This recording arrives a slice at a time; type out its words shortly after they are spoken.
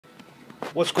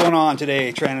What's going on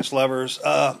today, Taranis lovers?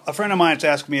 A friend of mine has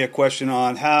asked me a question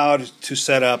on how to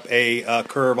set up a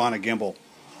curve on a gimbal.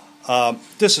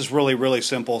 This is really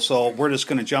simple, so we're just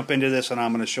going to jump into this and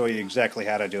I'm going to show you exactly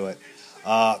how to do it.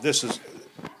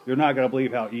 You're not going to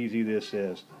believe how easy this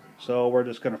is. So we're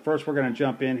just going to, first we're going to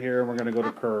jump in here and we're going to go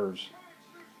to curves.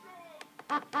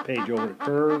 Page over to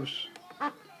curves.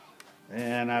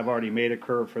 And I've already made a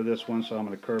curve for this one, so I'm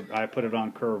going to I put it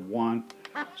on curve 1.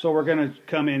 So we're going to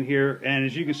come in here, and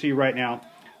as you can see right now,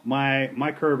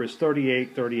 my curve is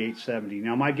 3870.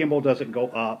 Now my gimbal doesn't go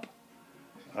up.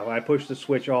 If I push the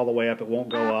switch all the way up, it won't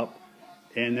go up.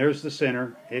 And there's the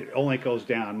center. It only goes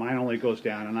down. Mine only goes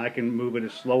down, and I can move it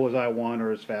as slow as I want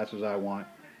or as fast as I want,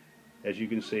 as you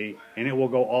can see, and it will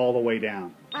go all the way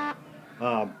down.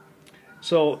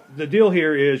 So the deal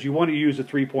here is you want to use a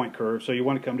 3-point curve. So you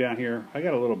want to come down here. I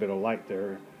got a little bit of light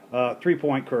there.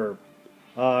 3-point curve.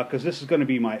 Because this is going to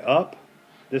be my up,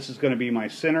 this is going to be my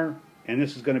center, and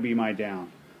this is going to be my down.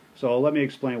 So let me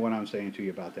explain what I'm saying to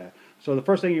you about that. So the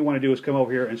first thing you want to do is come over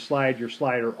here and slide your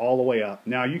slider all the way up.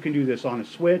 Now you can do this on a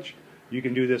switch, you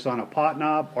can do this on a pot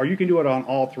knob, or you can do it on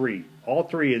all three. All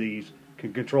three of these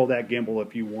can control that gimbal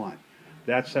if you want.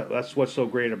 That's what's so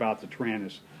great about the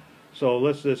Taranis. So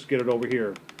let's just get it over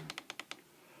here.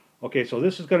 Okay, so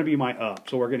this is going to be my up,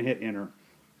 so we're going to hit enter.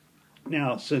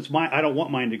 Now, since I don't want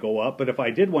mine to go up, but if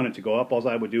I did want it to go up, all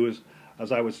I would do is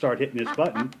I would start hitting this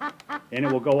button, and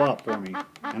it will go up for me.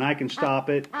 And I can stop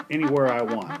it anywhere I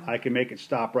want. I can make it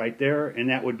stop right there, and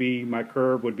that would be, my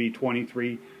curve would be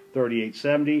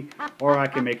 233870, or I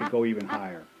can make it go even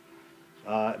higher.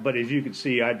 But as you can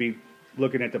see, I'd be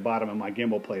looking at the bottom of my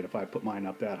gimbal plate if I put mine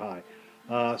up that high.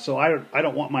 So I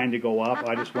don't want mine to go up.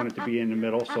 I just want it to be in the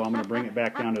middle, so I'm going to bring it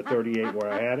back down to 38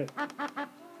 where I had it.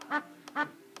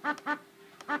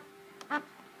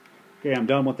 Okay, I'm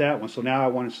done with that one. So now I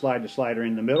want to slide the slider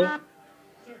in the middle,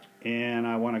 and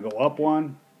I want to go up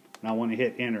one, and I want to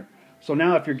hit enter. So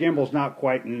now if your gimbal's not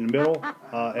quite in the middle,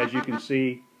 as you can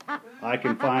see, I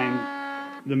can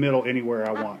find the middle anywhere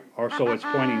I want, or so it's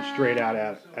pointing straight out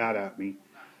at me.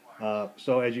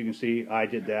 So as you can see, I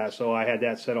did that. So I had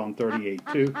that set on 38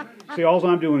 too. See, all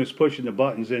I'm doing is pushing the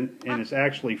buttons in, and it's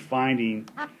actually finding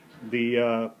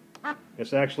the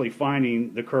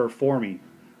curve for me.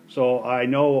 So I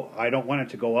know I don't want it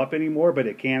to go up anymore, but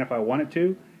it can if I want it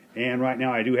to. And right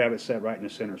now I do have it set right in the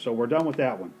center. So we're done with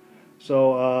that one.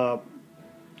 So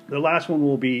the last one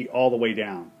will be all the way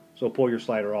down. So pull your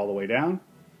slider all the way down.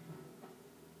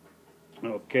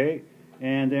 Okay.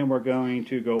 And then we're going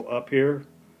to go up here,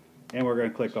 and we're going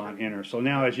to click on enter. So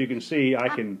now as you can see, I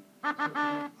can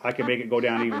make it go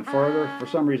down even further. For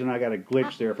some reason I got a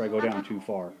glitch there if I go down too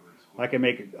far. I can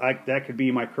make it, that could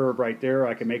be my curve right there.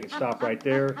 I can make it stop right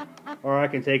there, or I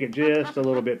can take it just a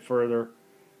little bit further.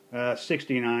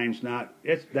 69's not,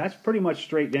 that's pretty much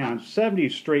straight down. 70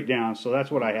 is straight down, so that's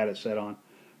what I had it set on.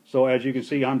 So as you can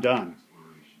see, I'm done.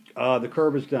 The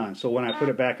curve is done. So when I put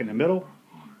it back in the middle,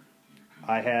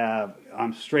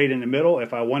 I'm straight in the middle.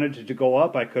 If I wanted it to go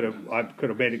up, I could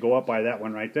have made it go up by that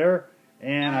one right there,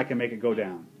 and I can make it go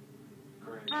down.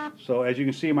 So as you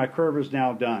can see, my curve is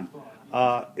now done.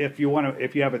 If you have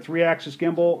a 3-axis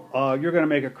gimbal, you're going to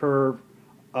make a curve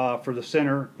for the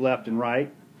center, left and right.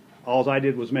 All I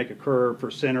did was make a curve for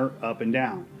center, up and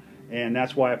down, and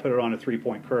that's why I put it on a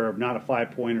 3-point curve, not a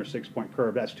 5-point or 6-point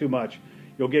curve. That's too much.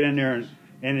 You'll get in there and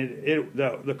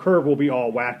the curve will be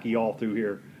all wacky all through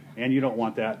here, and you don't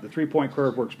want that. The 3-point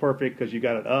curve works perfect because you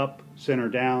got it up, center,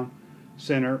 down,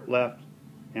 center, left,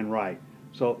 and right.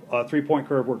 So a 3-point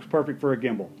curve works perfect for a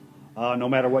gimbal, no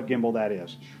matter what gimbal that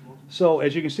is. So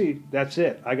as you can see, that's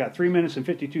it. I got 3 minutes and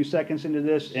 52 seconds into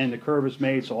this, and the curve is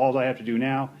made. So all I have to do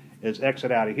now is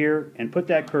exit out of here and put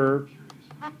that curve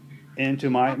into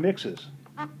my mixes.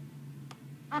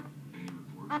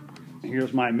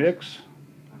 Here's my mix.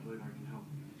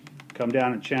 Come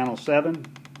down to channel 7.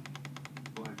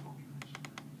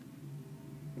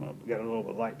 Well, we got a little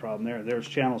bit of light problem there. There's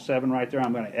channel 7 right there.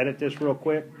 I'm going to edit this real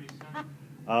quick.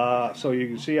 So you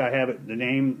can see I have it. The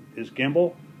name is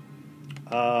gimbal.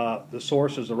 The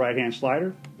source is the right-hand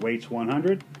slider, weight's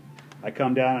 100. I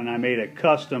come down and I made a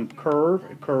custom curve,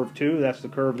 curve 2, that's the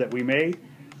curve that we made.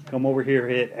 Come over here,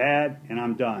 hit add, and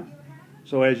I'm done.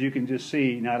 So as you can just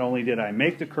see, not only did I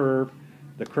make the curve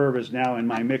is now in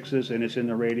my mixes, and it's in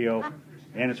the radio,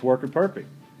 and it's working perfect.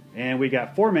 And we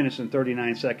got 4 minutes and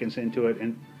 39 seconds into it,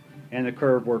 and the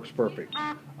curve works perfect.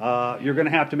 You're going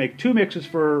to have to make 2 mixes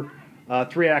for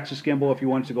 3-axis gimbal if you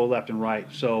want it to go left and right.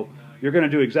 So you're going to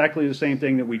do exactly the same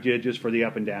thing that we did just for the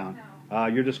up and down.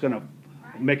 You're just going to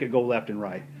make it go left and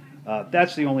right.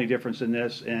 That's the only difference in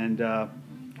this, and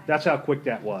that's how quick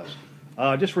that was.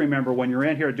 Just remember, when you're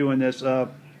in here doing this,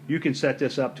 you can set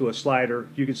this up to a slider,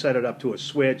 you can set it up to a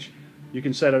switch, you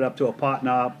can set it up to a pot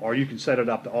knob, or you can set it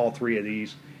up to all three of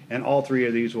these, and all three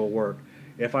of these will work.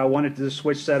 If I wanted this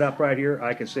switch set up right here,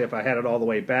 I could say if I had it all the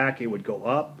way back, it would go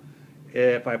up.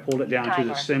 If I pulled it down to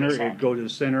the center, it would go to the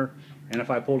center. And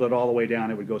if I pulled it all the way down,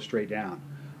 it would go straight down.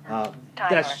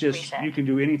 That's just, you can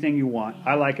do anything you want.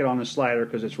 I like it on the slider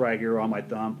because it's right here on my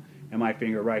thumb and my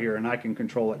finger right here, and I can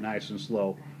control it nice and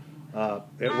slow.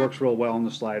 It works real well on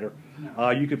the slider.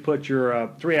 You could put your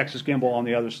 3-axis gimbal on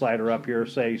the other slider up here,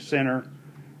 say center,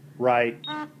 right,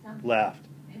 left.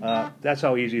 That's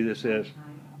how easy this is.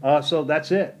 So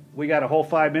that's it. We got a whole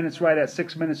 5 minutes right at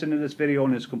 6 minutes into this video,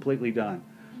 and it's completely done.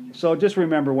 So just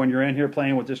remember, when you're in here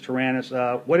playing with this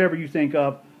Taranis, whatever you think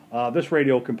of, this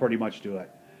radio can pretty much do it.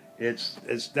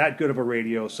 It's that good of a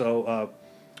radio. So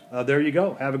there you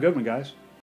go. Have a good one, guys.